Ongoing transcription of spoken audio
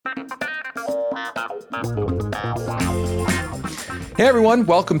Hey everyone,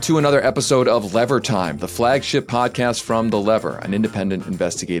 welcome to another episode of Lever Time, the flagship podcast from The Lever, an independent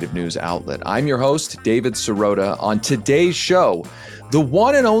investigative news outlet. I'm your host, David Sirota. On today's show, the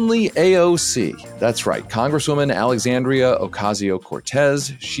one and only AOC. That's right, Congresswoman Alexandria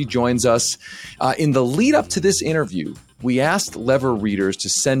Ocasio-Cortez. She joins us. In the lead up to this interview, we asked Lever readers to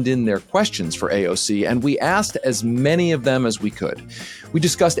send in their questions for AOC, and we asked as many of them as we could. We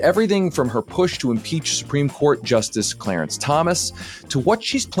discussed everything from her push to impeach Supreme Court Justice Clarence Thomas to what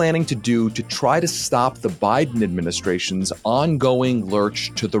she's planning to do to try to stop the Biden administration's ongoing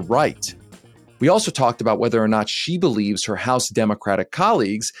lurch to the right. We also talked about whether or not she believes her House Democratic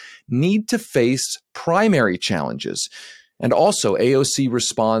colleagues need to face primary challenges. And also, AOC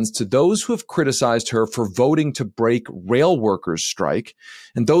responds to those who have criticized her for voting to break rail workers' strike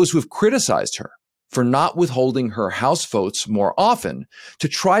and those who have criticized her for not withholding her House votes more often to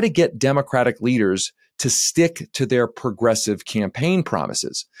try to get Democratic leaders to stick to their progressive campaign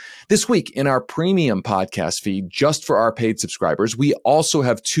promises. This week in our premium podcast feed, just for our paid subscribers, we also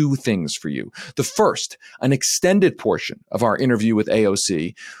have two things for you. The first, an extended portion of our interview with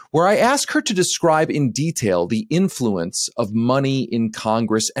AOC, where I ask her to describe in detail the influence of money in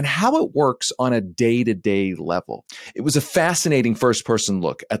Congress and how it works on a day-to-day level. It was a fascinating first-person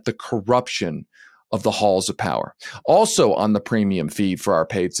look at the corruption of the halls of power. Also on the premium feed for our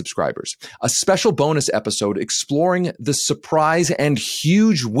paid subscribers, a special bonus episode exploring the surprise and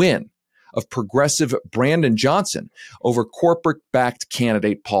huge win of progressive Brandon Johnson over corporate-backed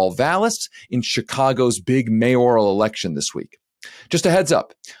candidate Paul Vallas in Chicago's big mayoral election this week. Just a heads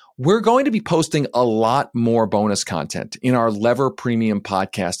up, we're going to be posting a lot more bonus content in our Lever Premium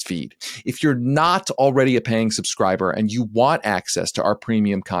podcast feed. If you're not already a paying subscriber and you want access to our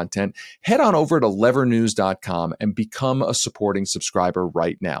premium content, head on over to levernews.com and become a supporting subscriber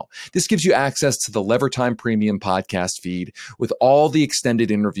right now. This gives you access to the Lever Time Premium podcast feed with all the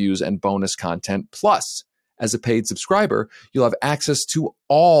extended interviews and bonus content. Plus, as a paid subscriber, you'll have access to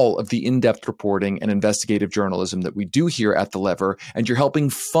all of the in-depth reporting and investigative journalism that we do here at The Lever, and you're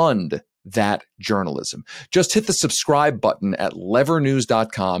helping fund that journalism. Just hit the subscribe button at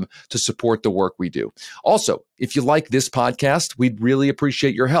levernews.com to support the work we do. Also, if you like this podcast, we'd really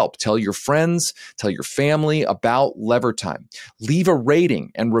appreciate your help. Tell your friends, tell your family about Lever Time. Leave a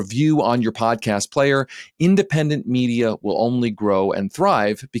rating and review on your podcast player. Independent media will only grow and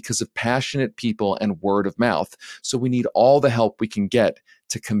thrive because of passionate people and word of mouth. So we need all the help we can get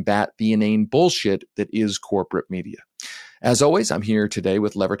to combat the inane bullshit that is corporate media. As always, I'm here today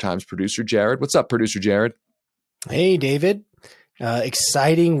with Lever Time's producer, Jared. What's up, producer Jared? Hey, David.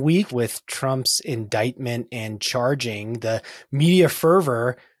 Exciting week with Trump's indictment and charging. The media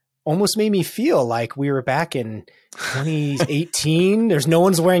fervor almost made me feel like we were back in 2018. There's no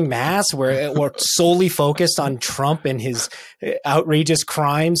one's wearing masks. We're solely focused on Trump and his outrageous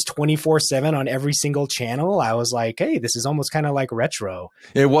crimes 24/7 on every single channel. I was like, hey, this is almost kind of like retro.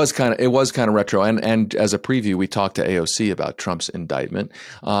 It was kind of retro. And as a preview, we talked to AOC about Trump's indictment.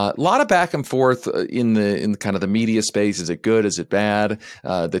 A lot of back and forth in kind of the media space. Is it good? Is it bad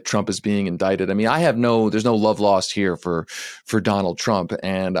that Trump is being indicted? I mean, there's no love lost here for Donald Trump.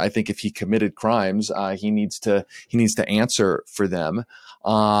 And I think if he committed crimes, he needs to answer for them.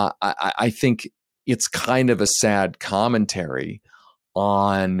 I think it's kind of a sad commentary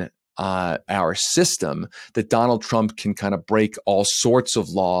on our system that Donald Trump can kind of break all sorts of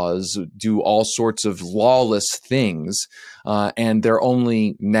laws, do all sorts of lawless things, and they're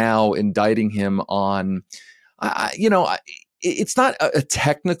only now indicting him on, it's not a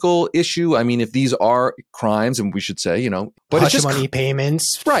technical issue. I mean, if these are crimes, and we should say, but hush it's just money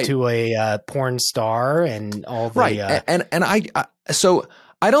payments right to a porn star and all the right. So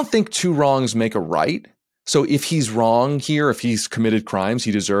I don't think two wrongs make a right. So if he's wrong here, if he's committed crimes,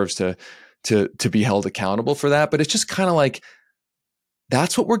 he deserves to be held accountable for that. But it's just kind of like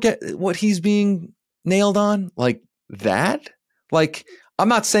that's what he's being nailed on, like that. Like I'm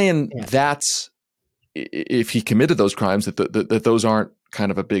not saying that's. If he committed those crimes, that those aren't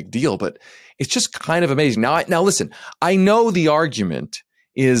kind of a big deal, but it's just kind of amazing. Now listen, I know the argument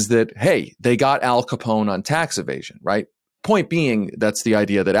is that, hey, they got Al Capone on tax evasion, right? Point being, that's the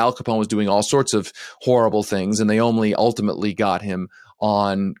idea that Al Capone was doing all sorts of horrible things and they only ultimately got him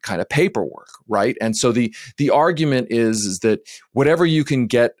on kind of paperwork, right? And so the argument is that whatever you can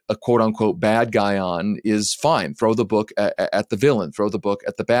get a quote unquote bad guy on is fine. Throw the book at the villain, throw the book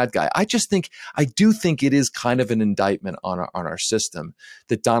at the bad guy. I do think it is kind of an indictment on our system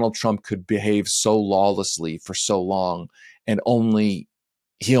that Donald Trump could behave so lawlessly for so long and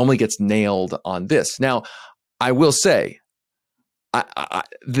he only gets nailed on this. Now, I will say,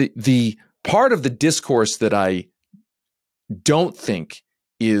 the part of the discourse that I don't think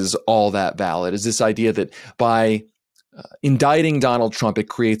is all that valid is this idea that by indicting Donald Trump, it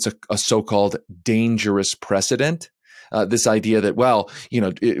creates a so-called dangerous precedent. This idea that, well,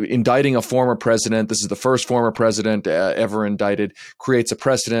 indicting a former president, this is the first former president ever indicted, creates a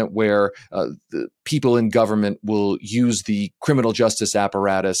precedent where the people in government will use the criminal justice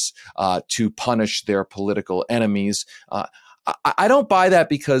apparatus to punish their political enemies. I don't buy that,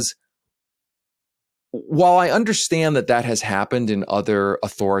 because while I understand that that has happened in other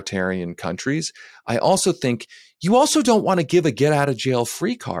authoritarian countries, I also think you also don't want to give a get out of jail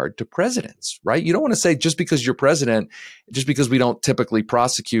free card to presidents, right? You don't want to say just because you're president, just because we don't typically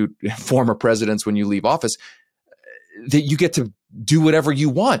prosecute former presidents when you leave office, that you get to do whatever you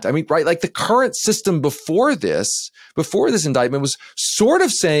want. I mean, right? Like the current system before this indictment was sort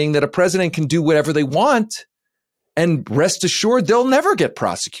of saying that a president can do whatever they want and rest assured they'll never get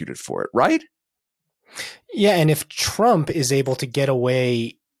prosecuted for it, right? Yeah, and if Trump is able to get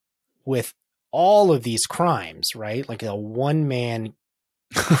away with all of these crimes, right? Like a one-man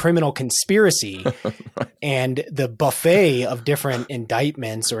criminal conspiracy, right, and the buffet of different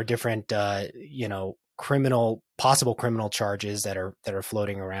indictments or different, possible criminal charges that are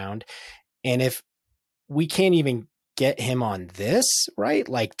floating around. And if we can't even get him on this, right?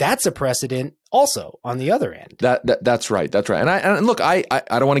 Like that's a precedent also on the other end. That's right. That's right. And look, I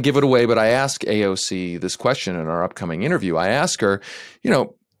don't want to give it away, but I asked AOC this question in our upcoming interview. I asked her,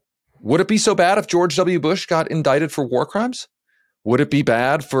 would it be so bad if George W. Bush got indicted for war crimes? Would it be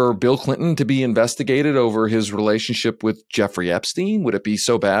bad for Bill Clinton to be investigated over his relationship with Jeffrey Epstein? Would it be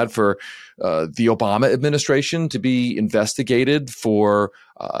so bad for the Obama administration to be investigated for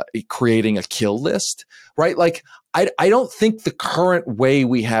creating a kill list? Right? Like, I don't think the current way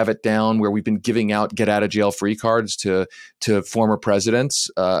we have it down, where we've been giving out get out of jail free cards to former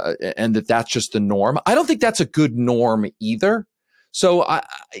presidents, and that's just the norm. I don't think that's a good norm either. So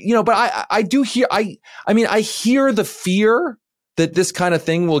I do hear, I hear the fear that this kind of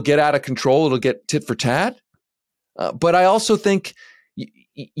thing will get out of control. It'll get tit for tat. But I also think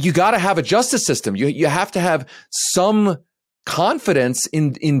you got to have a justice system. You have to have some confidence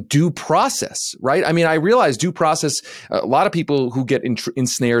in due process, right? I mean, I realize due process, a lot of people who get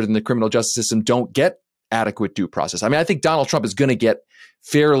ensnared in the criminal justice system don't get adequate due process. I mean, I think Donald Trump is going to get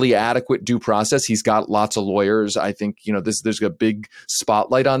fairly adequate due process. He's got lots of lawyers. I think, there's a big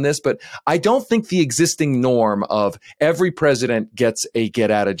spotlight on this, but I don't think the existing norm of every president gets a get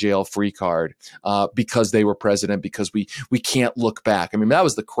out of jail free card because they were president, because we can't look back. I mean, that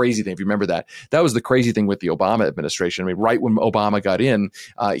was the crazy thing. If you remember that was the crazy thing with the Obama administration. I mean, right when Obama got in,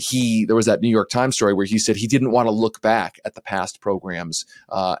 there was that New York Times story where he said he didn't want to look back at the past programs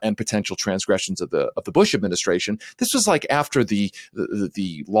and potential transgressions of the Bush administration. This was like after the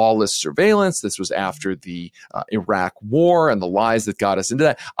lawless surveillance. This was after the Iraq war and the lies that got us into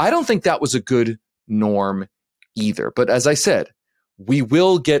that. I don't think that was a good norm either. But as I said, we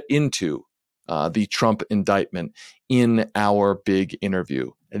will get into the Trump indictment in our big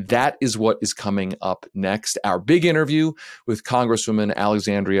interview. And that is what is coming up next, our big interview with Congresswoman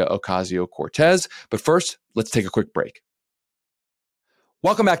Alexandria Ocasio-Cortez. But first, let's take a quick break.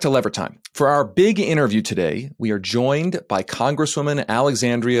 Welcome back to Lever Time. For our big interview today, we are joined by Congresswoman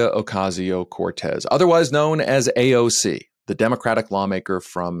Alexandria Ocasio-Cortez, otherwise known as AOC, the Democratic lawmaker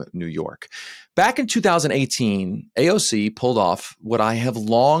from New York. Back in 2018, AOC pulled off what I have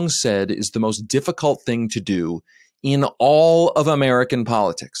long said is the most difficult thing to do in all of American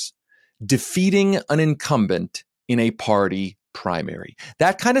politics: defeating an incumbent in a party primary.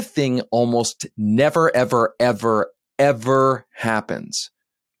 That kind of thing almost never, ever, ever, ever happens.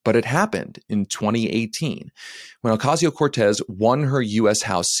 But it happened in 2018 when Ocasio-Cortez won her U.S.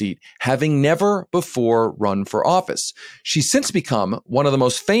 House seat, having never before run for office. She's since become one of the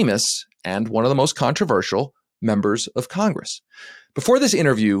most famous and one of the most controversial members of Congress. Before this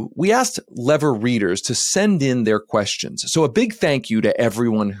interview, we asked Lever readers to send in their questions. So a big thank you to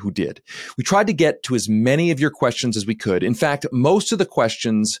everyone who did. We tried to get to as many of your questions as we could. In fact, most of the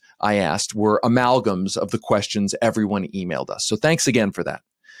questions I asked were amalgams of the questions everyone emailed us. So thanks again for that.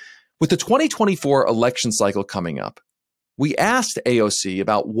 With the 2024 election cycle coming up, we asked AOC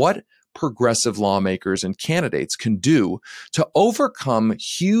about what progressive lawmakers and candidates can do to overcome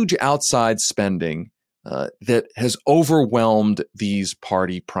huge outside spending that has overwhelmed these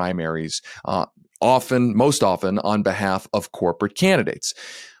party primaries, most often on behalf of corporate candidates.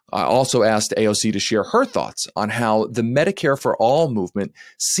 I also asked AOC to share her thoughts on how the Medicare for All movement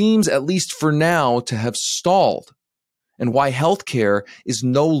seems, at least for now, to have stalled, and why healthcare is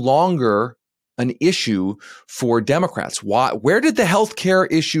no longer an issue for Democrats. Where did the healthcare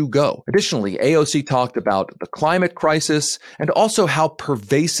issue go? Additionally, AOC talked about the climate crisis and also how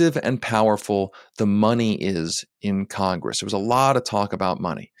pervasive and powerful the money is in Congress. There was a lot of talk about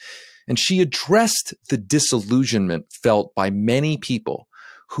money. And she addressed the disillusionment felt by many people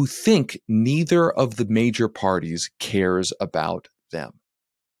who think neither of the major parties cares about them.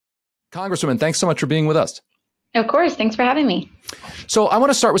 Congresswoman, thanks so much for being with us. Of course. Thanks for having me. So I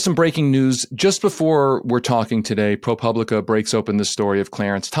want to start with some breaking news. Just before we're talking today, ProPublica breaks open the story of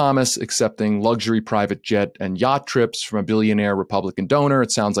Clarence Thomas accepting luxury private jet and yacht trips from a billionaire Republican donor.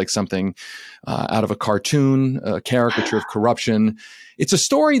 It sounds like something out of a cartoon, a caricature of corruption. It's a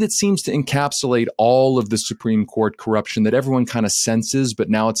story that seems to encapsulate all of the Supreme Court corruption that everyone kind of senses, but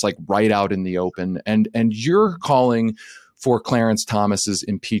now it's like right out in the open. And you're calling for Clarence Thomas's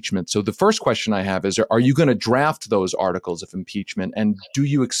impeachment. So the first question I have is, are you going to draft those articles of impeachment? And do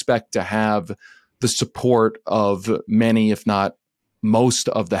you expect to have the support of many, if not most,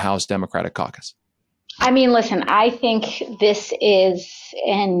 of the House Democratic caucus? I mean, listen, I think this is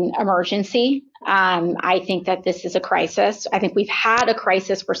an emergency. I think that this is a crisis. I think we've had a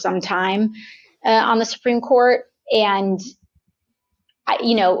crisis for some time on the Supreme Court. And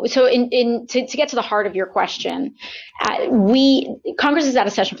so to get to the heart of your question, Congress is out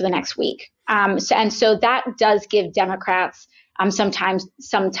of session for the next week. So that does give Democrats sometimes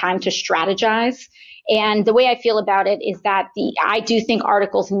some time to strategize. And the way I feel about it is that I do think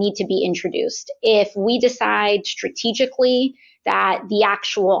articles need to be introduced. If we decide strategically that the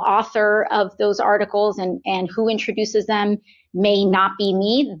actual author of those articles and who introduces them may not be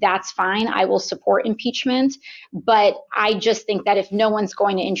me, that's fine. I will support impeachment. But I just think that if no one's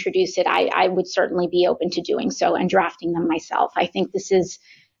going to introduce it, I would certainly be open to doing so and drafting them myself. I think this is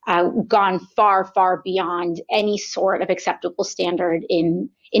gone far, far beyond any sort of acceptable standard in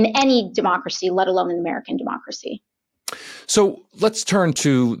any democracy, let alone an American democracy. So let's turn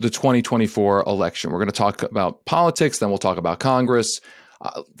to the 2024 election. We're going to talk about politics, then we'll talk about Congress.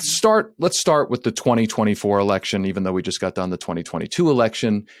 Let's start with the 2024 election, even though we just got done the 2022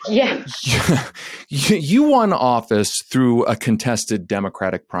 election. Yeah. You won office through a contested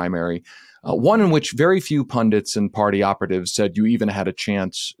Democratic primary, one in which very few pundits and party operatives said you even had a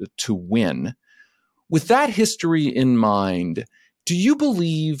chance to win. With that history in mind, do you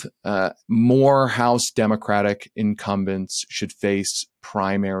believe more House Democratic incumbents should face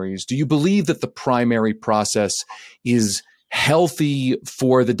primaries? Do you believe that the primary process is healthy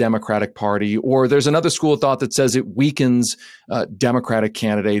for the Democratic Party, or there's another school of thought that says it weakens Democratic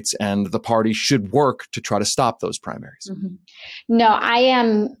candidates and the party should work to try to stop those primaries? Mm-hmm. No,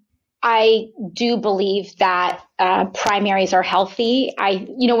 I do believe that primaries are healthy.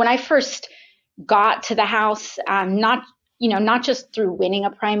 When I first got to the House, not just through winning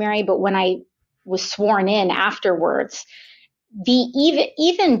a primary, but when I was sworn in afterwards,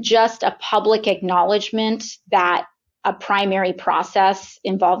 even just a public acknowledgement that a primary process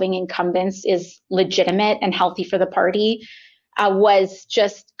involving incumbents is legitimate and healthy for the party was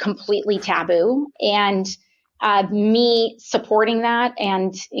just completely taboo. And me supporting that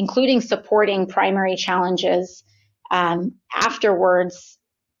and including supporting primary challenges afterwards,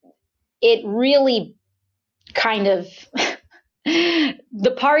 it really kind of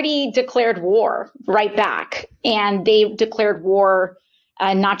the party declared war right back. And they declared war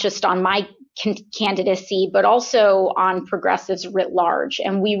not just on my candidacy, but also on progressives writ large.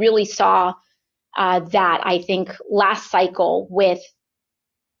 And we really saw that, I think, last cycle with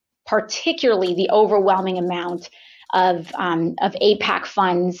particularly the overwhelming amount of AIPAC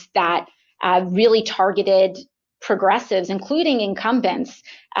funds that really targeted progressives, including incumbents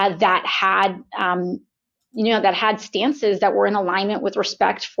that had stances that were in alignment with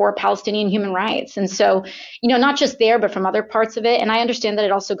respect for Palestinian human rights. And so, not just there, but from other parts of it. And I understand that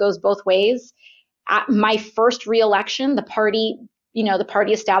it also goes both ways. At my first reelection, the party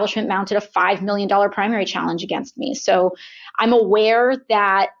establishment mounted a $5 million primary challenge against me. So I'm aware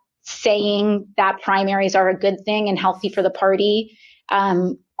that saying that primaries are a good thing and healthy for the party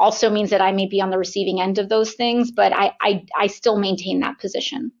also means that I may be on the receiving end of those things, but I still maintain that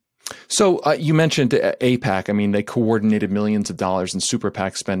position. So you mentioned AIPAC. I mean, they coordinated millions of dollars in super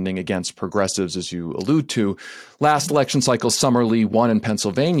PAC spending against progressives, as you allude to. Last election cycle, Summerlee won in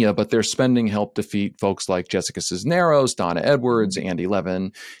Pennsylvania, but their spending helped defeat folks like Jessica Cisneros, Donna Edwards, Andy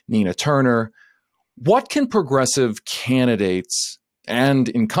Levin, Nina Turner. What can progressive candidates and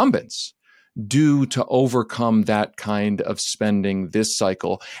incumbents do to overcome that kind of spending this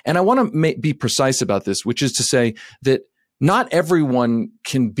cycle? And I want to be precise about this, which is to say that not everyone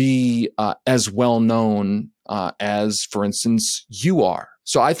can be as well known as, for instance, you are.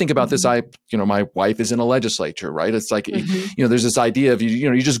 So I think about this. My wife is in a legislature, right? It's like, there's this idea of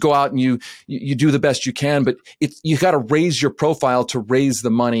you just go out and you do the best you can, but you got to raise your profile to raise the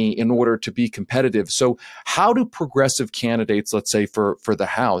money in order to be competitive. So how do progressive candidates, let's say for the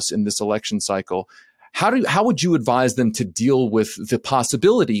House in this election cycle, how would you advise them to deal with the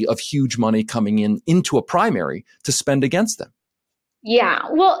possibility of huge money coming into a primary to spend against them? Yeah,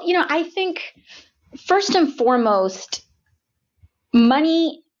 well, I think first and foremost,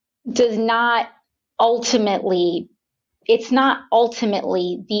 money does not ultimately, it's not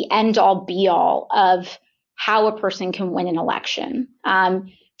ultimately the end all be all of how a person can win an election.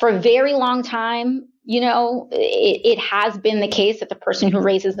 For a very long time, it has been the case that the person who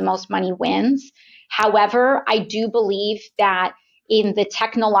raises the most money wins. However, I do believe that in the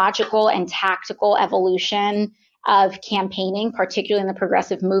technological and tactical evolution of campaigning, particularly in the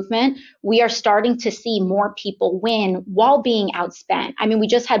progressive movement, we are starting to see more people win while being outspent. I mean, we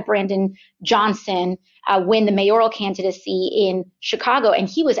just had Brandon Johnson win the mayoral candidacy in Chicago, and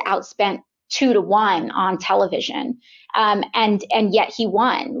he was outspent 2-1 on television. And yet he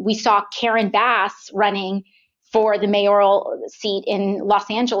won. We saw Karen Bass running for the mayoral seat in Los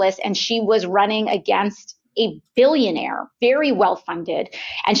Angeles, and she was running against a billionaire, very well funded,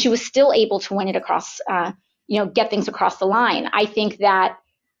 and she was still able to win it across, get things across the line. I think that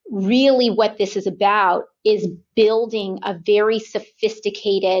really what this is about is building a very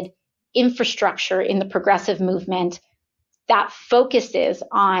sophisticated infrastructure in the progressive movement that focuses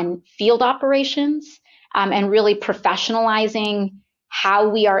on field operations and really professionalizing how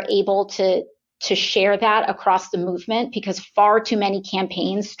we are able to share that across the movement, because far too many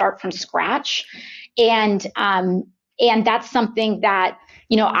campaigns start from scratch. And that's something that,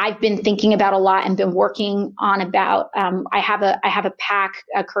 I've been thinking about a lot and been working on about. I have a PAC,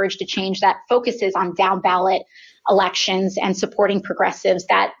 Courage to Change, that focuses on down ballot elections and supporting progressives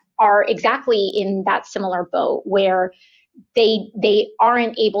that are exactly in that similar boat where they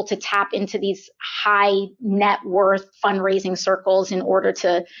aren't able to tap into these high net worth fundraising circles in order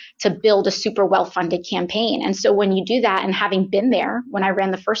to build a super well funded campaign. And so when you do that, and having been there when I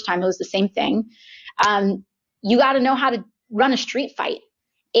ran the first time, it was the same thing. You got to know how to run a street fight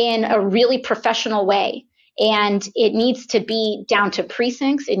in a really professional way. And it needs to be down to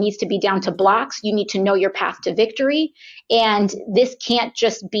precincts. It needs to be down to blocks. You need to know your path to victory. And this can't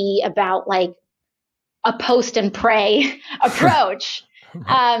just be about like a post and pray approach.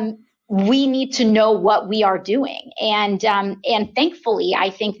 We need to know what we are doing. And thankfully,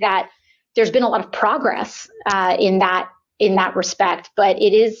 I think that there's been a lot of progress in that respect, but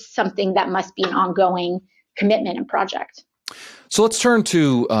it is something that must be an ongoing commitment and project. So let's turn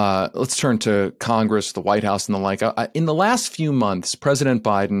to Congress, the White House, and the like. In the last few months, President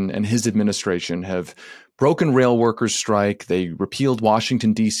Biden and his administration have broken rail workers' strike. They repealed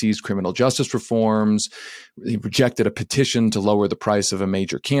Washington, D.C.'s criminal justice reforms. They rejected a petition to lower the price of a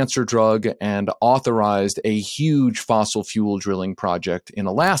major cancer drug and authorized a huge fossil fuel drilling project in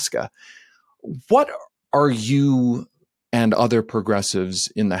Alaska. What are you and other progressives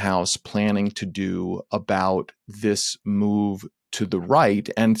in the House planning to do about this move to the right?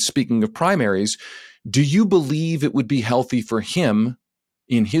 And speaking of primaries, do you believe it would be healthy for him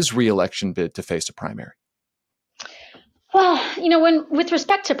in his reelection bid to face a primary? Well, with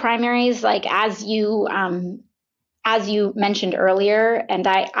respect to primaries, like as you mentioned earlier, and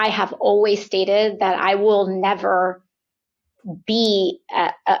I have always stated that I will never be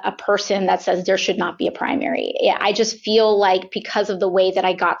a person that says there should not be a primary. I just feel like because of the way that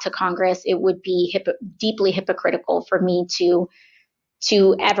I got to Congress, it would be deeply hypocritical for me to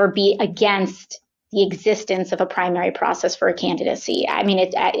ever be against the existence of a primary process for a candidacy. I mean,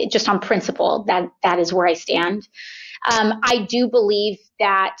 it just on principle, that is where I stand. I do believe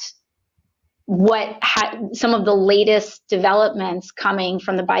that some of the latest developments coming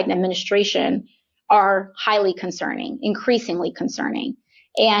from the Biden administration are highly concerning, increasingly concerning.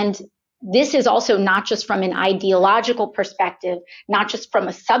 And this is also not just from an ideological perspective, not just from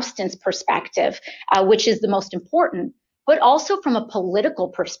a substance perspective, which is the most important, but also from a political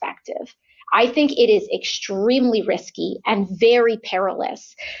perspective. I think it is extremely risky and very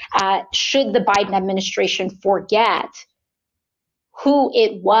perilous should the Biden administration forget who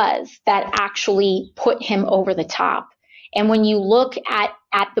it was that actually put him over the top. And when you look at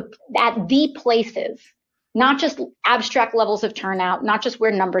the places, not just abstract levels of turnout, not just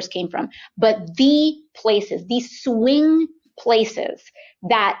where numbers came from, but the places, these swing places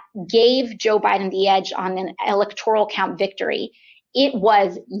that gave Joe Biden the edge on an electoral count victory, it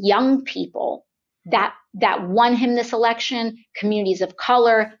was young people that won him this election, communities of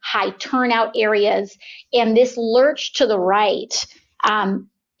color, high turnout areas, and this lurch to the right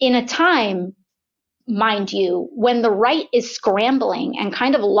in a time, mind you, when the right is scrambling and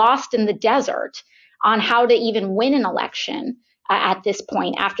kind of lost in the desert on how to even win an election at this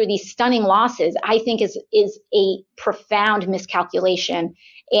point after these stunning losses, I think is a profound miscalculation.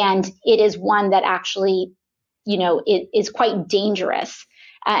 And it is one that actually, it is quite dangerous.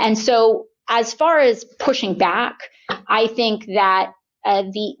 And so as far as pushing back, I think that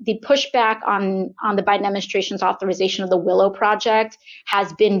the pushback on the Biden administration's authorization of the Willow Project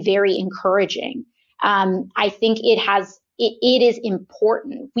has been very encouraging. I think it is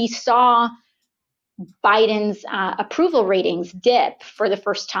important. We saw Biden's approval ratings dip for the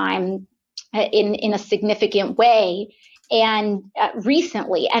first time in a significant way, and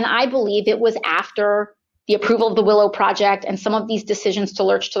recently, and I believe it was after the approval of the Willow Project and some of these decisions to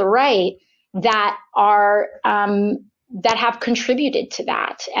lurch to the right that have contributed to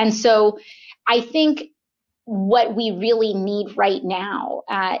that. And so I think what we really need right now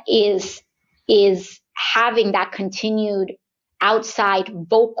is having that continued outside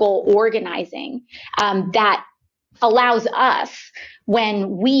vocal organizing that allows us,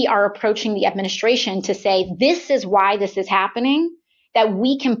 when we are approaching the administration, to say, this is why this is happening, that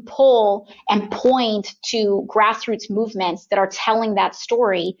we can pull and point to grassroots movements that are telling that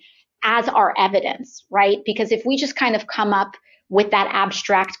story as our evidence, right? Because if we just kind of come up with that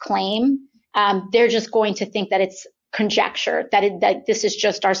abstract claim, they're just going to think that it's conjecture, that this is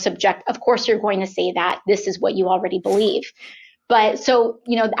just our subject. Of course, you're going to say that this is what you already believe. But so,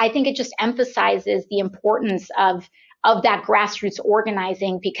 I think it just emphasizes the importance of that grassroots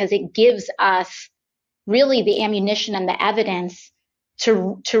organizing, because it gives us really the ammunition and the evidence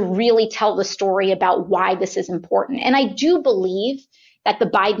to really tell the story about why this is important. And I do believe that the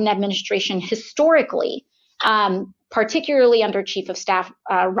Biden administration historically, particularly under Chief of Staff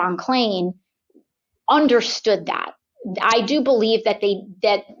Ron Klain, understood that. I do believe that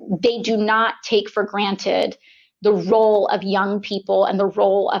they do not take for granted the role of young people and the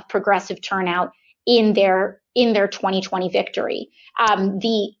role of progressive turnout in their 2020 victory.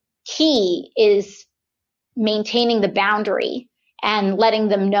 The key is maintaining the boundary and letting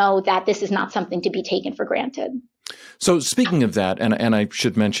them know that this is not something to be taken for granted. So speaking of that, and I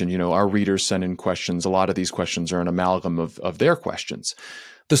should mention, our readers send in questions. A lot of these questions are an amalgam of their questions.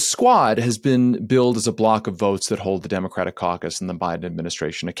 The Squad has been billed as a block of votes that hold the Democratic caucus and the Biden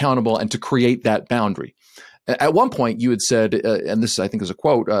administration accountable, and to create that boundary. At one point, you had said, and this I think is a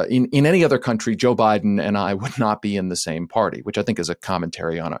quote, in any other country, Joe Biden and I would not be in the same party, which I think is a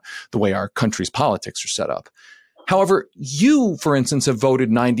commentary on the way our country's politics are set up. However, you, for instance, have voted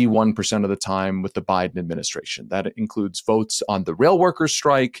 91% of the time with the Biden administration. That includes votes on the rail workers'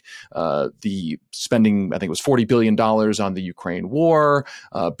 strike, the spending, I think it was $40 billion on the Ukraine war,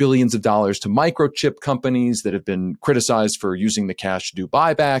 billions of dollars to microchip companies that have been criticized for using the cash to do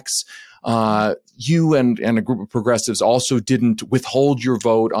buybacks. You and a group of progressives also didn't withhold your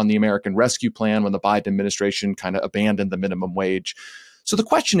vote on the American Rescue Plan when the Biden administration kind of abandoned the minimum wage. So the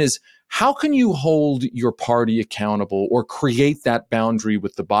question is, how can you hold your party accountable or create that boundary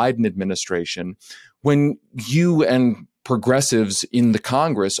with the Biden administration when you and progressives in the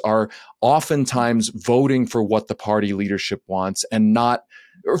Congress are oftentimes voting for what the party leadership wants and not,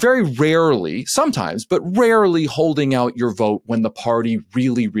 or very rarely, sometimes, but rarely holding out your vote when the party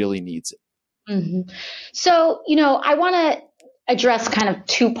really, really needs it? Mm-hmm. So, I want to address kind of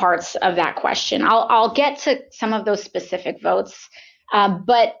two parts of that question. I'll get to some of those specific votes.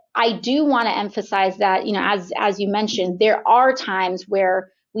 But I do want to emphasize that, as you mentioned, there are times where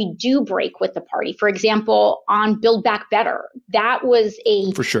we do break with the party. For example, on Build Back Better, that was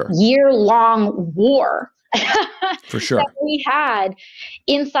a year-long war for sure that we had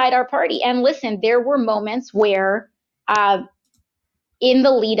inside our party. And listen, there were moments where in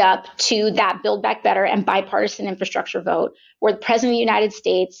the lead up to that Build Back Better and bipartisan infrastructure vote, where the President of the United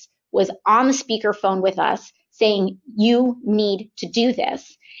States was on the speakerphone with us saying, you need to do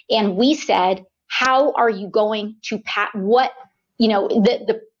this. And we said, how are you going to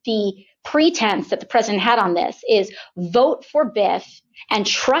the pretense that the president had on this is vote for Biff and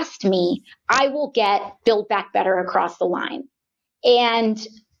trust me, I will get Build Back Better across the line. And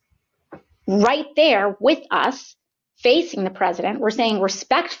right there with us facing the president, we're saying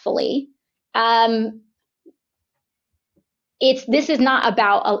respectfully, this is not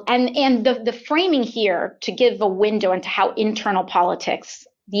about, and the framing here to give a window into how the internal politics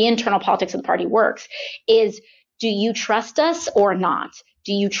of the party works is, do you trust us or not?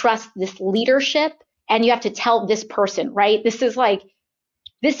 Do you trust this leadership? And you have to tell this person, right? This is like,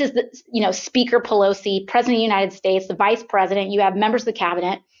 this is the, Speaker Pelosi, President of the United States, the Vice President, you have members of the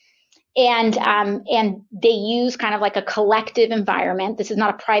cabinet, and they use kind of like a collective environment. This is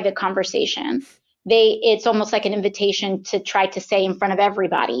not a private conversation. It's almost like an invitation to try to say in front of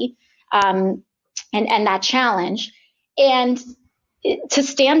everybody, and that challenge, and to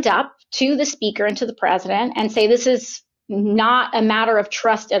stand up to the speaker and to the president and say, this is not a matter of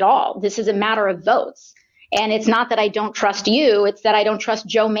trust at all. This is a matter of votes. And it's not that I don't trust you, it's that I don't trust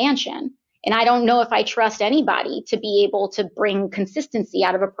Joe Manchin. And I don't know if I trust anybody to be able to bring consistency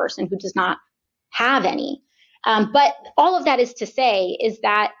out of a person who does not have any. But all of that is to say is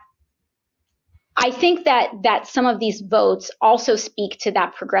that I think that some of these votes also speak to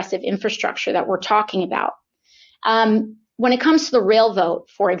that progressive infrastructure that we're talking about. When it comes to the rail vote,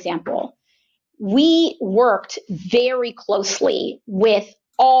 for example, we worked very closely with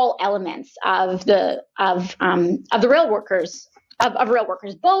all elements of the rail workers, of rail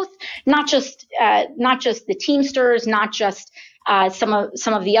workers, both not just the Teamsters, not just some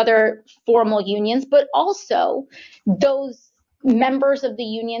of the other formal unions, but also those members of the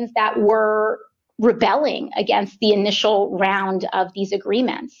unions that were rebelling against the initial round of these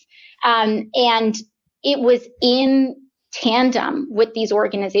agreements, and it was in tandem with these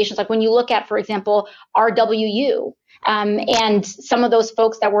organizations. Like when you look at, for example, RWU, and some of those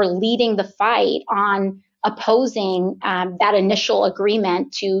folks that were leading the fight on opposing that initial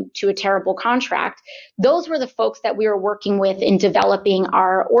agreement to a terrible contract, those were the folks that we were working with in developing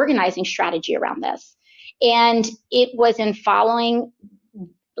our organizing strategy around this. And it was in following,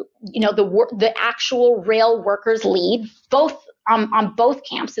 the actual rail workers lead, both on both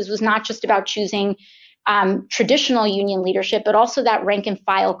camps. This was not just about choosing traditional union leadership, but also that rank and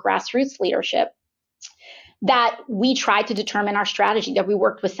file grassroots leadership, that we tried to determine our strategy, that we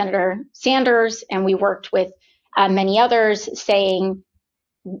worked with Senator Sanders and we worked with many others saying,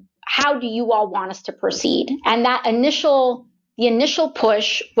 how do you all want us to proceed? And the initial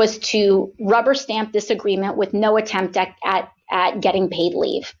push was to rubber stamp this agreement with no attempt at getting paid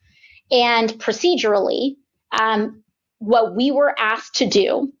leave. And procedurally, what we were asked to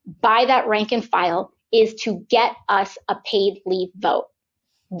do by that rank and file is to get us a paid leave vote.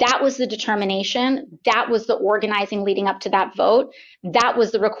 That was the determination. That was the organizing leading up to that vote. That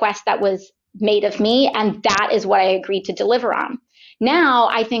was the request that was made of me. And that is what I agreed to deliver on. Now,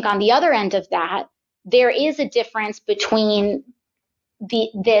 I think on the other end of that, there is a difference between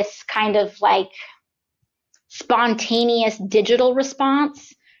this kind of like spontaneous digital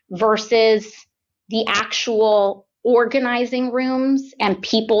response versus the actual organizing rooms and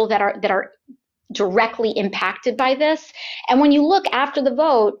people that are directly impacted by this. And when you look after the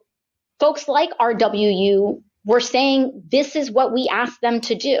vote, folks like RWU were saying, this is what we asked them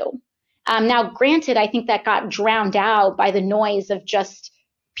to do. Now, granted, I think that got drowned out by the noise of just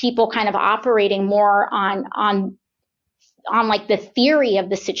people kind of operating more on like the theory of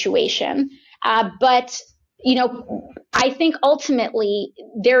the situation. But I think ultimately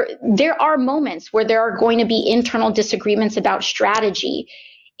there are moments where there are going to be internal disagreements about strategy.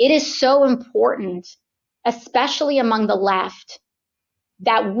 It is so important, especially among the left,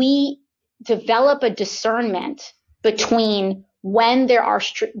 that we develop a discernment between when there are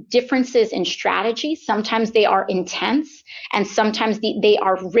differences in strategy. Sometimes they are intense and sometimes they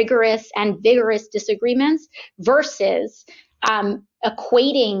are rigorous and vigorous disagreements versus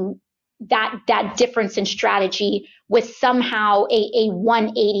equating that difference in strategy with somehow a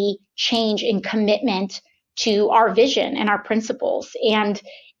 180 change in commitment to our vision and our principles. And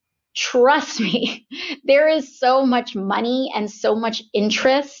trust me, there is so much money and so much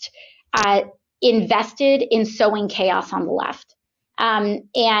interest invested in sowing chaos on the left.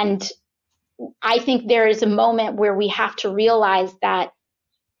 And I think there is a moment where we have to realize that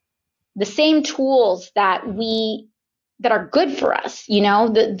the same tools that are good for us,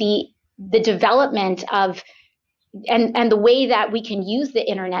 the development of and the way that we can use the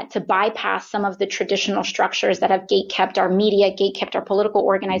internet to bypass some of the traditional structures that have gatekept our media, gatekept our political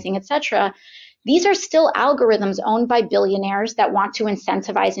organizing, et cetera. These are still algorithms owned by billionaires that want to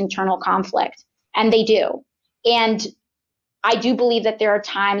incentivize internal conflict. And they do. And I do believe that there are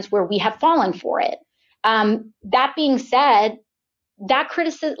times where we have fallen for it. That being said, that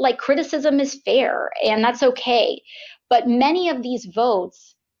criticism is fair and that's okay. But many of these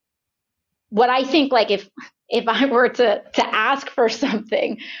votes, what I think, like if I were to ask for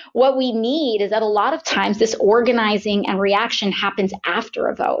something, what we need is that a lot of times this organizing and reaction happens after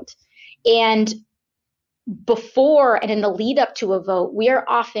a vote. And before and in the lead up to a vote, we are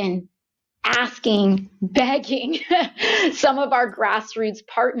often asking, begging some of our grassroots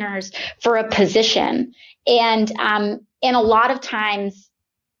partners for a position. And a lot of times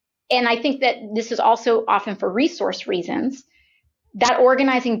And I think that this is also often for resource reasons. That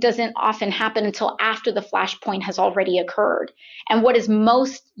organizing doesn't often happen until after the flashpoint has already occurred. And what is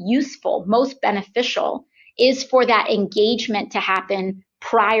most useful, most beneficial, is for that engagement to happen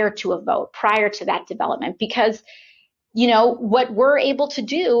prior to a vote, prior to that development. Because, what we're able to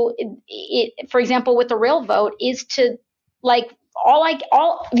do, for example, with the rail vote, is to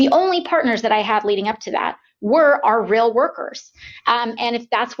the only partners that I had leading up to that were our rail workers. And if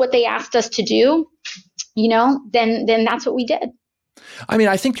that's what they asked us to do, then that's what we did. I mean,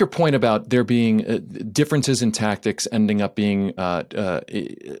 I think your point about there being differences in tactics ending up being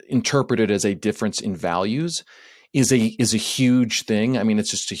interpreted as a difference in values is a huge thing. I mean,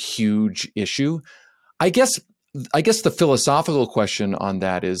 it's just a huge issue. I guess the philosophical question on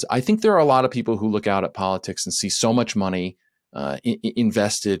that is, I think there are a lot of people who look out at politics and see so much money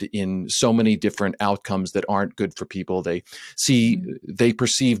invested in so many different outcomes that aren't good for people. They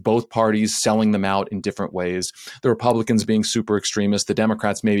perceive both parties selling them out in different ways. The Republicans being super extremist, the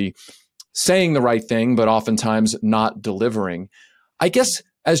Democrats maybe saying the right thing, but oftentimes not delivering. I guess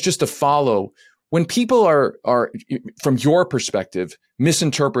as just a follow, when people are, from your perspective,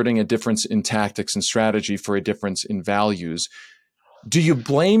 misinterpreting a difference in tactics and strategy for a difference in values, do you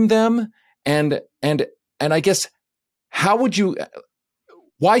blame them? And I guess,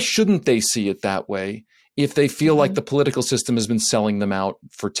 why shouldn't they see it that way if they feel like the political system has been selling them out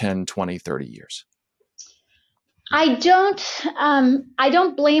for 10, 20, 30 years? I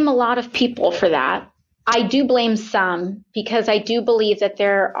don't blame a lot of people for that. I do blame some, because I do believe that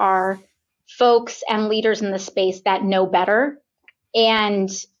there are folks and leaders in the space that know better, and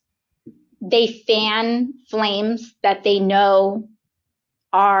they fan flames that they know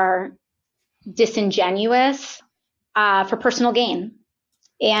are disingenuous for personal gain.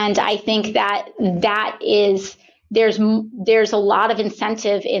 And I think that there's a lot of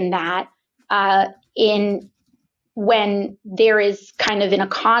incentive in that, when there is kind of an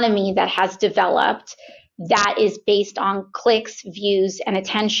economy that has developed that is based on clicks, views, and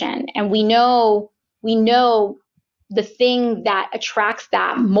attention. And we know the thing that attracts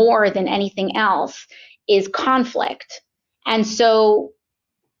that more than anything else is conflict. And so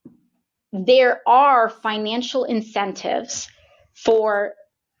there are financial incentives for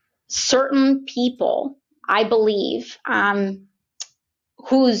certain people, I believe,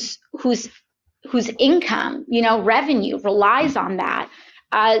 whose income, revenue relies on that,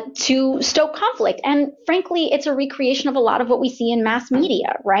 to stoke conflict. And frankly, it's a recreation of a lot of what we see in mass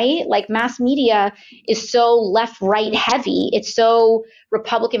media, right? Like, mass media is so left-right heavy. It's so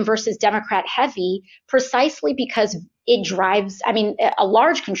Republican versus Democrat heavy, precisely because it drives, a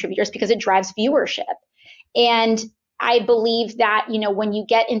large contributor is because it drives viewership. And I believe that, when you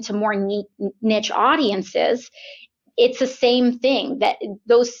get into more niche audiences, it's the same thing, that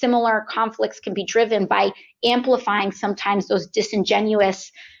those similar conflicts can be driven by amplifying sometimes those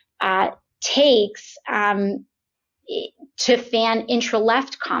disingenuous takes to fan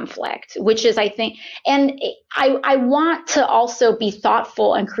intra-left conflict, which is, I think, and I want to also be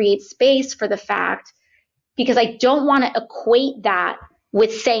thoughtful and create space for the fact, because I don't want to equate that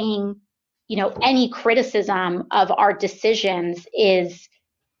with saying, any criticism of our decisions is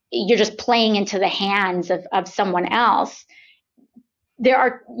you're just playing into the hands of someone else. There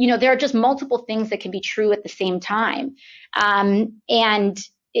are just multiple things that can be true at the same time. I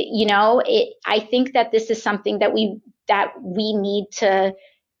think that this is something that we need to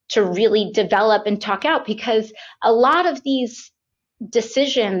really develop and talk out, because a lot of these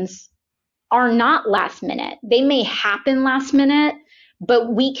decisions are not last minute. They may happen last minute,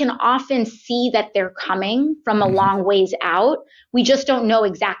 but we can often see that they're coming from a long ways out. We just don't know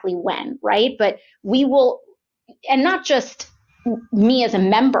exactly when, right? But we will, and not just me as a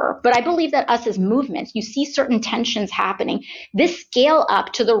member, but I believe that us as movements, you see certain tensions happening. This scale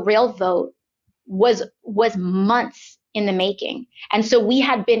up to the rail vote was months in the making. And so we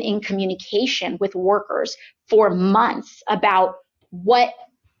had been in communication with workers for months about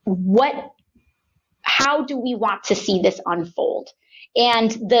how do we want to see this unfold?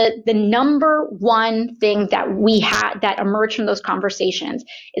 And the number one thing that we had that emerged from those conversations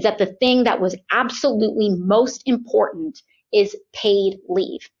is that the thing that was absolutely most important is paid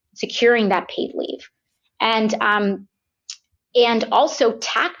leave, securing that paid leave. And also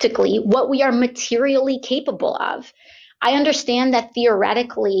tactically, what we are materially capable of. I understand that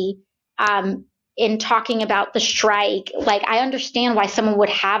theoretically, in talking about the strike, like, I understand why someone would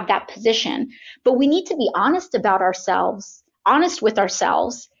have that position, but we need to be honest with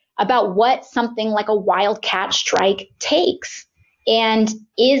ourselves about what something like a wildcat strike takes. And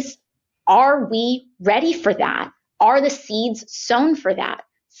are we ready for that? Are the seeds sown for that?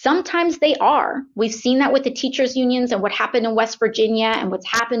 Sometimes they are. We've seen that with the teachers unions and what happened in West Virginia and what's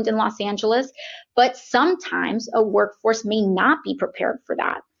happened in Los Angeles. But sometimes a workforce may not be prepared for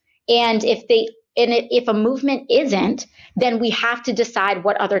that. And if a movement isn't, then we have to decide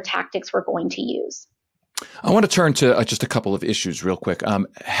what other tactics we're going to use. I want to turn to just a couple of issues real quick.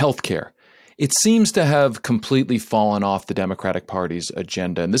 Healthcare. It seems to have completely fallen off the Democratic Party's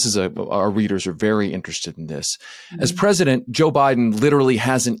agenda. And this is our readers are very interested in this. Mm-hmm. As president, Joe Biden literally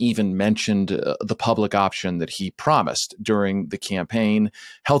hasn't even mentioned the public option that he promised during the campaign.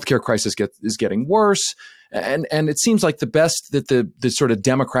 Healthcare crisis is getting worse. And it seems like the best that the sort of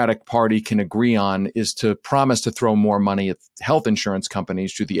Democratic Party can agree on is to promise to throw more money at health insurance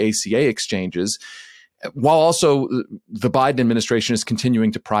companies through the ACA exchanges, while also the Biden administration is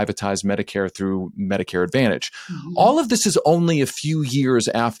continuing to privatize Medicare through Medicare Advantage. Mm-hmm. All of this is only a few years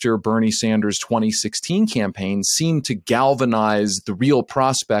after Bernie Sanders' 2016 campaign seemed to galvanize the real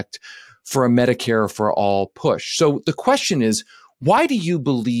prospect for a Medicare for All push. So the question is, why do you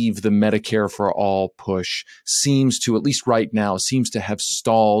believe the Medicare for All push seems to, at least right now, seems to have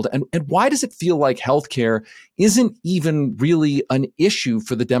stalled? And why does it feel like healthcare isn't even really an issue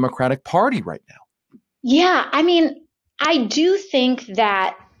for the Democratic Party right now? Yeah, I mean, I do think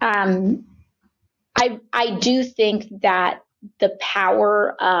that I do think that the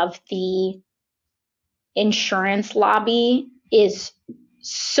power of the insurance lobby is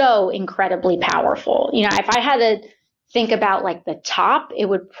so incredibly powerful. You know, if I had to think about like the top, it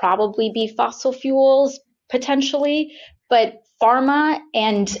would probably be fossil fuels potentially, but pharma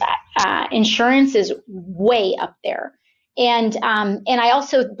and insurance is way up there. And I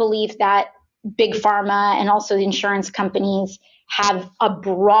also believe that big pharma and also the insurance companies have a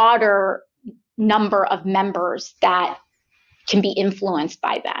broader number of members that can be influenced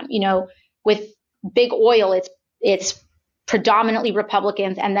by them. You know, with big oil, it's predominantly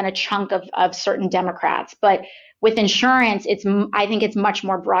Republicans and then a chunk of certain Democrats. But with insurance, I think it's much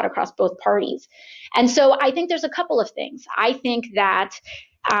more broad across both parties. And so I think there's a couple of things. I think that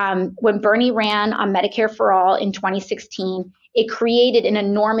when Bernie ran on Medicare for All in 2016, it created an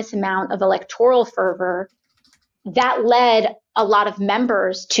enormous amount of electoral fervor that led a lot of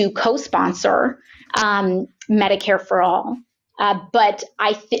members to co-sponsor Medicare for All. But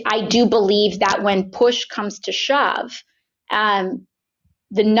I do believe that when push comes to shove, the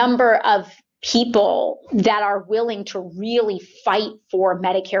number of people that are willing to really fight for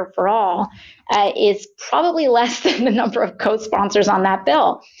Medicare for All is probably less than the number of co-sponsors on that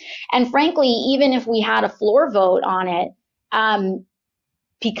bill. And frankly, even if we had a floor vote on it,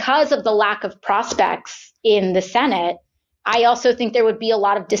 because of the lack of prospects in the Senate, I also think there would be a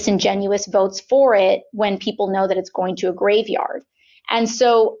lot of disingenuous votes for it when people know that it's going to a graveyard. And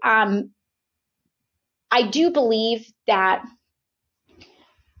so I do believe that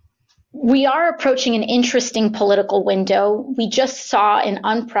we are approaching an interesting political window. We just saw an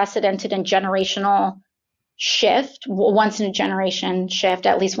unprecedented and generational shift, once in a generation shift,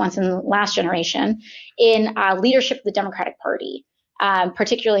 at least once in the last generation, in leadership of the Democratic Party,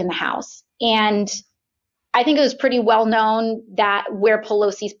 particularly in the House. And I think it was pretty well known that where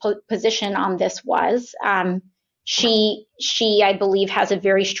Pelosi's position on this was. She, I believe, has a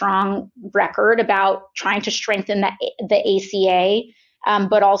very strong record about trying to strengthen the ACA,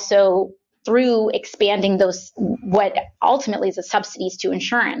 but also through expanding those, what ultimately is the subsidies to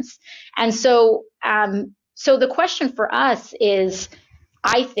insurance. And so, so the question for us is,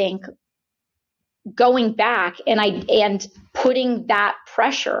 I think, going back and putting that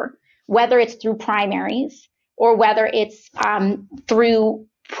pressure, whether it's through primaries or whether it's through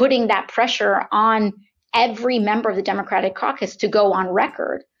putting that pressure on every member of the Democratic caucus to go on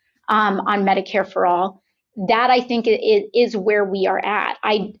record on Medicare for All, that I think is where we are at.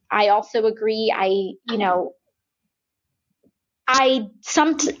 I also agree. I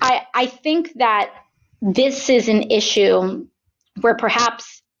think that this is an issue where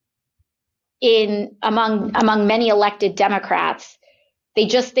perhaps among many elected Democrats, they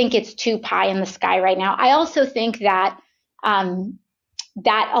just think it's too pie in the sky right now. I also think that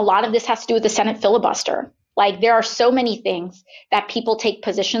that a lot of this has to do with the Senate filibuster. Like, there are so many things that people take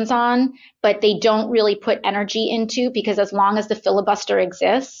positions on, but they don't really put energy into, because as long as the filibuster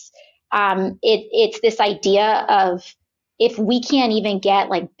exists, it's this idea of, if we can't even get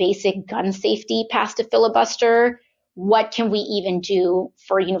like basic gun safety past a filibuster, what can we even do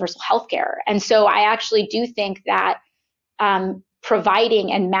for universal health care? And so I actually do think that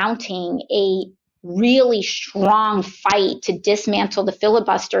providing and mounting a really strong fight to dismantle the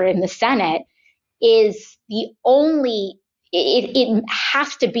filibuster in the Senate is the only, it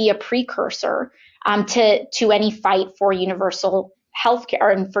has to be a precursor to any fight for universal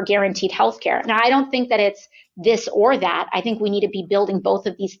healthcare and for guaranteed healthcare. Now, I don't think that it's this or that. I think we need to be building both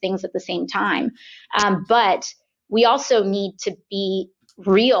of these things at the same time. But we also need to be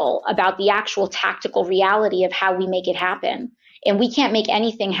real about the actual tactical reality of how we make it happen. And we can't make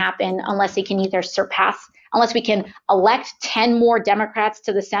anything happen unless we can unless we can elect 10 more Democrats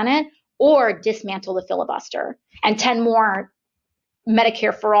to the Senate or dismantle the filibuster, and 10 more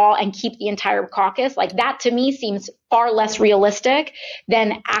Medicare for all and keep the entire caucus. Like, that to me seems far less realistic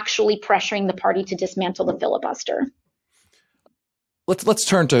than actually pressuring the party to dismantle the filibuster. Let's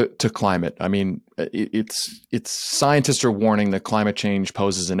turn to climate. I mean, it's scientists are warning that climate change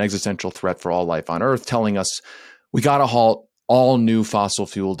poses an existential threat for all life on Earth, telling us we got to halt all new fossil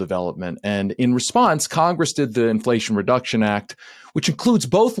fuel development. And in response, Congress did the Inflation Reduction Act, which includes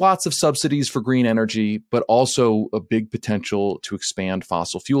both lots of subsidies for green energy, but also a big potential to expand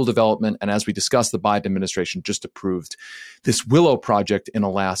fossil fuel development. And as we discussed, the Biden administration just approved this Willow project in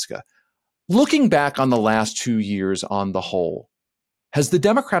Alaska. Looking back on the last 2 years on the whole, has the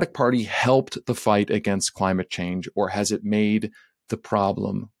Democratic Party helped the fight against climate change, or has it made the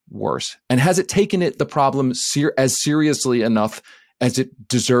problem worse? And has it taken the problem as seriously enough as it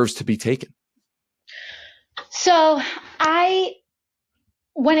deserves to be taken? So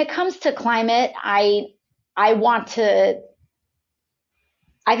when it comes to climate, I want to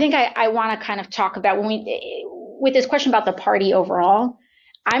kind of talk about with this question about the party overall.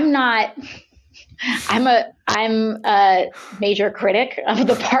 I'm a major critic of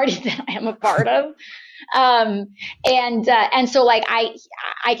the party that I am a part of. And so like I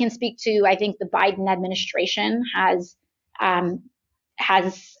can speak to, I think the Biden administration has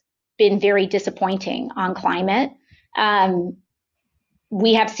been very disappointing on climate.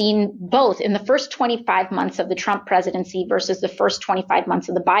 We have seen both in the first 25 months of the Trump presidency versus the first 25 months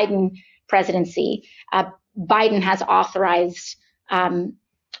of the Biden presidency. Biden has authorized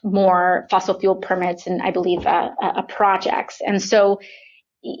more fossil fuel permits and I believe projects. And so,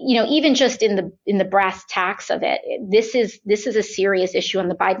 even just in the brass tacks of it, this is a serious issue on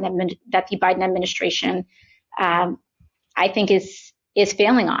that the Biden administration, I think is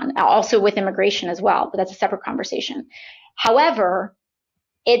failing on, also with immigration as well, but that's a separate conversation. However,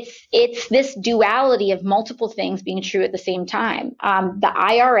 it's this duality of multiple things being true at the same time. The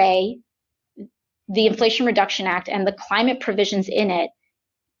IRA, the Inflation Reduction Act, and the climate provisions in it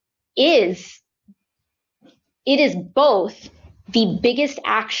is both the biggest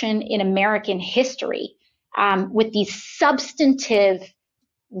action in American history, with these substantive,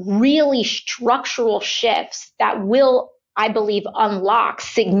 really structural shifts that will, I believe, unlock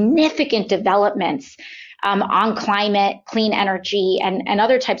significant developments on climate, clean energy, and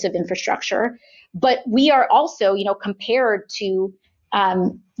other types of infrastructure. But we are also, compared to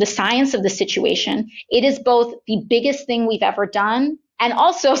the science of the situation, it is both the biggest thing we've ever done and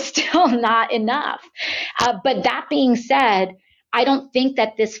also still not enough. But that being said, I don't think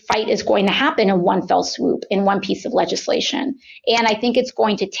that this fight is going to happen in one fell swoop, in one piece of legislation. And I think it's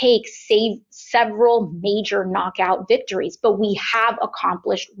going to take several major knockout victories, but we have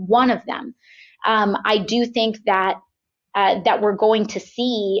accomplished one of them. I do think that we're going to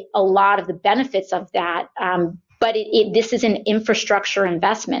see a lot of the benefits of that. But this is an infrastructure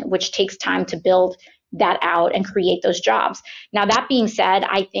investment, which takes time to build that out and create those jobs. Now, that being said,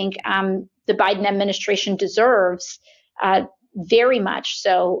 I think the Biden administration deserves very much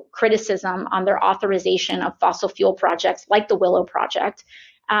so criticism on their authorization of fossil fuel projects like the Willow project.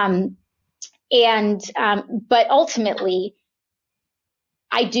 But ultimately,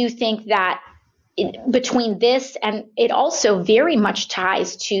 I do think that between this and it also very much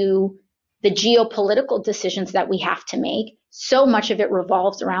ties to the geopolitical decisions that we have to make. So much of it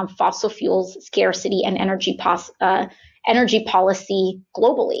revolves around fossil fuels scarcity and energy policy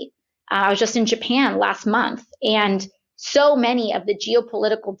globally. I was just in Japan last month, and so many of the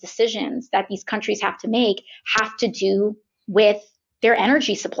geopolitical decisions that these countries have to make have to do with their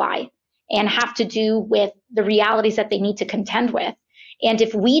energy supply and have to do with the realities that they need to contend with. And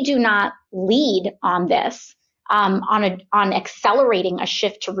if we do not lead on this, on accelerating a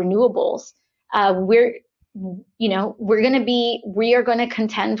shift to renewables, we are going to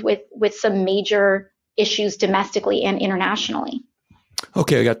contend with some major issues domestically and internationally.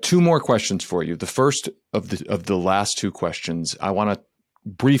 Okay, I got two more questions for you. The first of the last two questions, I want to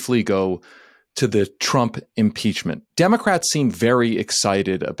briefly go to the Trump impeachment. Democrats seem very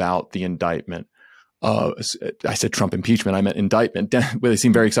excited about the indictment. I said Trump impeachment, I meant indictment. They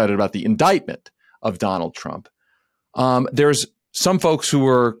seem very excited about the indictment of Donald Trump. There's some folks who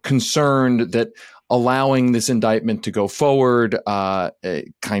are concerned that allowing this indictment to go forward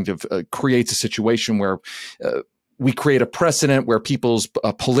kind of creates a situation where we create a precedent where people's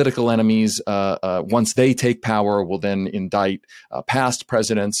political enemies, once they take power, will then indict past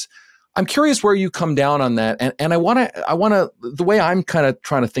presidents. I'm curious where you come down on that. And I want to, the way I'm kind of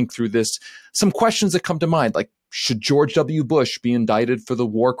trying to think through this, some questions that come to mind, like, should George W. Bush be indicted for the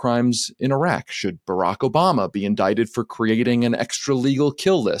war crimes in Iraq? Should Barack Obama be indicted for creating an extra legal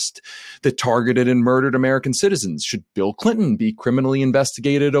kill list that targeted and murdered American citizens? Should Bill Clinton be criminally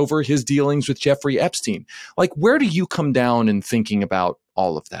investigated over his dealings with Jeffrey Epstein? Like, where do you come down in thinking about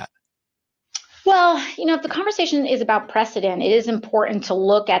all of that? Well, if the conversation is about precedent, it is important to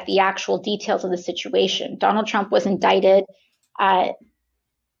look at the actual details of the situation. Donald Trump was indicted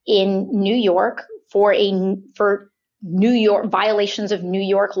in New York for New York violations of New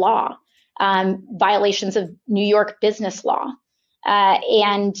York law, violations of New York business law.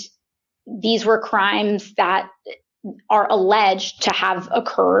 And these were crimes that are alleged to have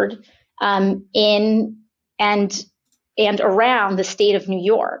occurred in and around the state of New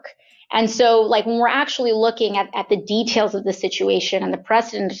York. And so, like, when we're actually looking at the details of the situation and the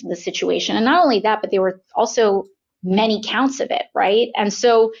precedent of the situation, and not only that, but there were also many counts of it, right? And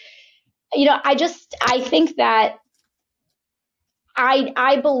so, I think that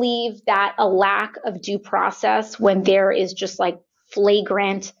I believe that a lack of due process, when there is just like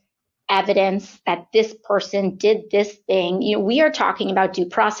flagrant evidence that this person did this thing, we are talking about due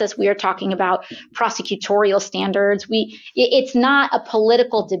process. We are talking about prosecutorial standards. It's not a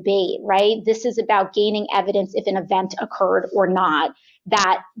political debate, right? This is about gaining evidence if an event occurred or not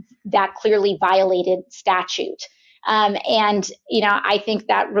that clearly violated statute. I think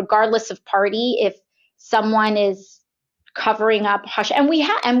that regardless of party, if someone is covering up hush, and we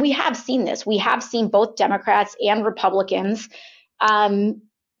have seen this, we have seen both Democrats and Republicans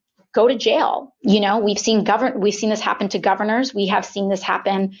go to jail. We've seen this happen to governors. We have seen this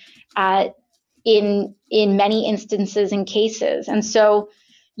happen in many instances and cases. And so,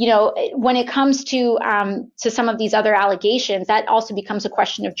 when it comes to some of these other allegations, that also becomes a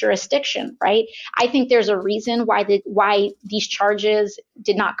question of jurisdiction, right? I think there's a reason why these charges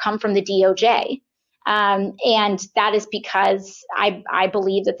did not come from the DOJ. And that is because I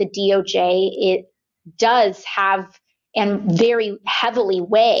believe that the DOJ, it does have and very heavily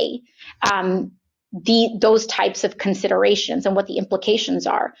weigh those types of considerations and what the implications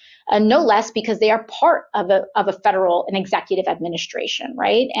are, no less because they are part of a federal and executive administration,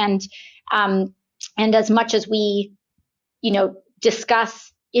 right? And as much as we,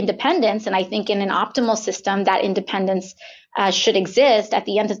 discuss independence, and I think in an optimal system that independence should exist, at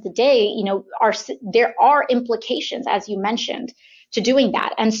the end of the day, there are implications, as you mentioned, to doing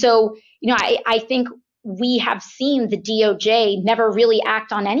that. And so, I think we have seen the DOJ never really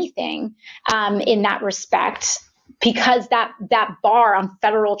act on anything in that respect, because that bar on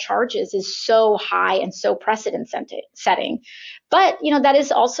federal charges is so high and so precedent setting. But, that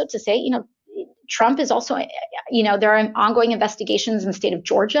is also to say, Trump is also, there are ongoing investigations in the state of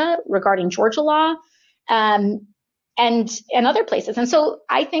Georgia regarding Georgia law and other places. And so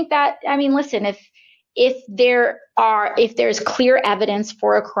I think that, listen, if there's clear evidence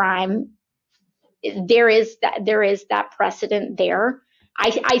for a crime, there is that precedent there.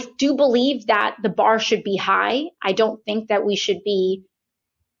 I do believe that the bar should be high. I don't think that we should be,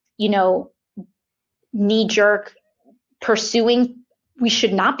 knee-jerk pursuing. We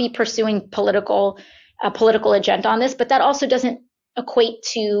should not be pursuing political agenda on this, but that also doesn't equate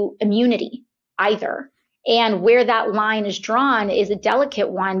to immunity either. And where that line is drawn is a delicate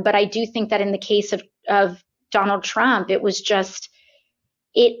one. But I do think that in the case of Donald Trump, it was just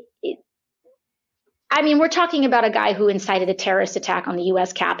we're talking about a guy who incited a terrorist attack on the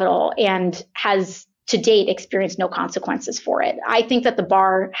U.S. Capitol and has to date experienced no consequences for it. I think that the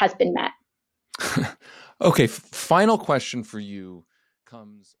bar has been met. Okay, final question for you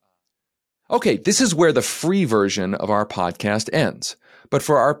comes. Okay, this is where the free version of our podcast ends. But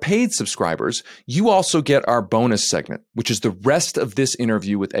for our paid subscribers, you also get our bonus segment, which is the rest of this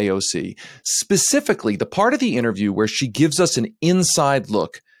interview with AOC, specifically the part of the interview where she gives us an inside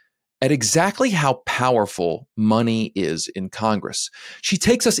look at exactly how powerful money is in Congress. She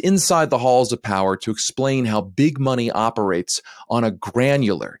takes us inside the halls of power to explain how big money operates on a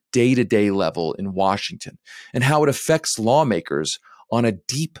granular, day-to-day level in Washington, and how it affects lawmakers on a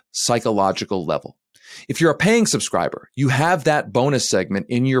deep psychological level. If you're a paying subscriber, you have that bonus segment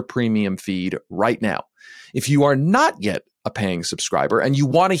in your premium feed right now. If you are not yet a paying subscriber and you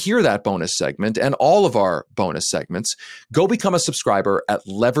want to hear that bonus segment and all of our bonus segments, go become a subscriber at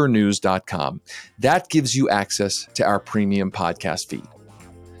levernews.com. That gives you access to our premium podcast feed.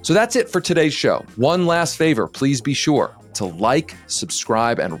 So that's it for today's show. One last favor, please be sure. to like,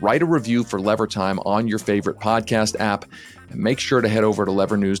 subscribe, and write a review for Lever Time on your favorite podcast app. And make sure to head over to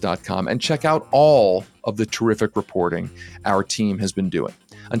levernews.com and check out all of the terrific reporting our team has been doing.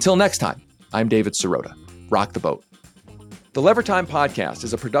 Until next time, I'm David Sirota. Rock the boat. The Lever Time podcast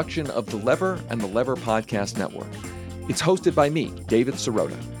is a production of The Lever and the Lever Podcast Network. It's hosted by me, David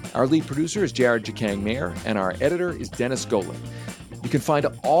Sirota. Our lead producer is Jared Jakang Mayer, and our editor is Dennis Golan. You can find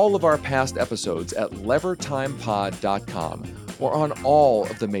all of our past episodes at levertimepod.com or on all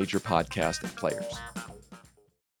of the major podcast players.